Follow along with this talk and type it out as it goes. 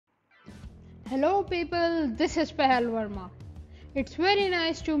Hello people, this is Pahal Verma. It's very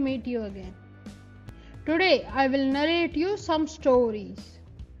nice to meet you again. Today I will narrate you some stories.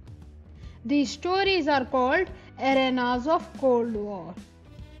 These stories are called Arenas of Cold War.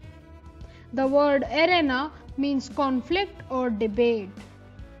 The word arena means conflict or debate.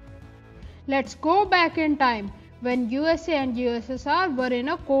 Let's go back in time when USA and USSR were in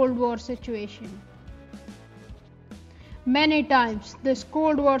a Cold War situation. Many times this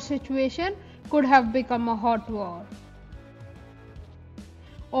Cold War situation could have become a hot war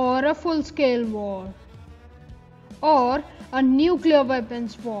or a full-scale war or a nuclear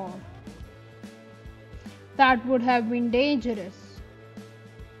weapons war. That would have been dangerous.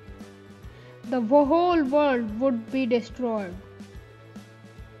 The whole world would be destroyed.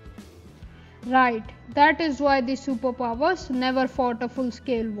 Right, that is why the superpowers never fought a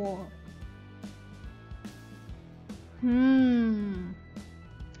full-scale war.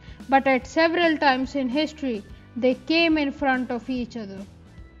 But at several times in history, they came in front of each other.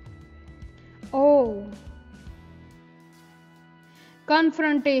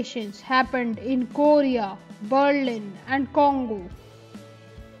 Confrontations happened in Korea, Berlin, and Congo.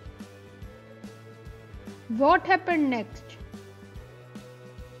 What happened next?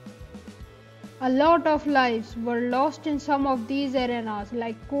 A lot of lives were lost in some of these arenas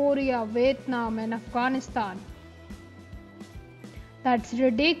like Korea, Vietnam, and Afghanistan. That's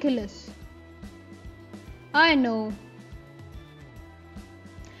ridiculous. I know.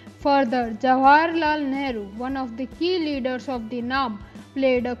 Further, Jawaharlal Nehru, one of the key leaders of the NAM,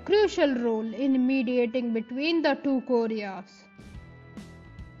 played a crucial role in mediating between the two Koreas.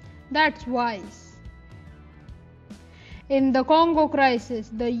 That's wise. In the Congo crisis,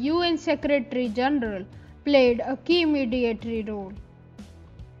 the UN Secretary General played a key mediatory role.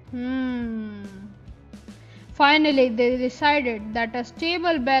 Finally, they decided that a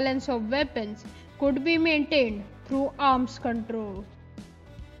stable balance of weapons could be maintained through arms control.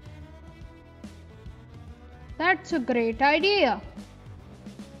 That's a great idea.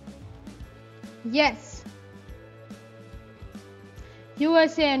 Yes.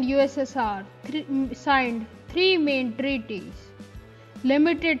 USA and USSR signed three main treaties: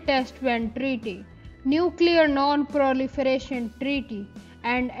 Limited Test Ban Treaty, Nuclear Non-Proliferation Treaty,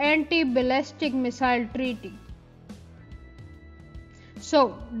 and Anti-Ballistic Missile Treaty.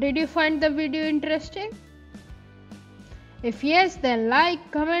 So, did you find the video interesting? If yes, then like,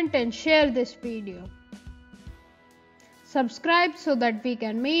 comment and share this video. Subscribe so that we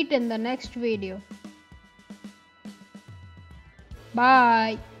can meet in the next video.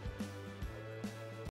 Bye.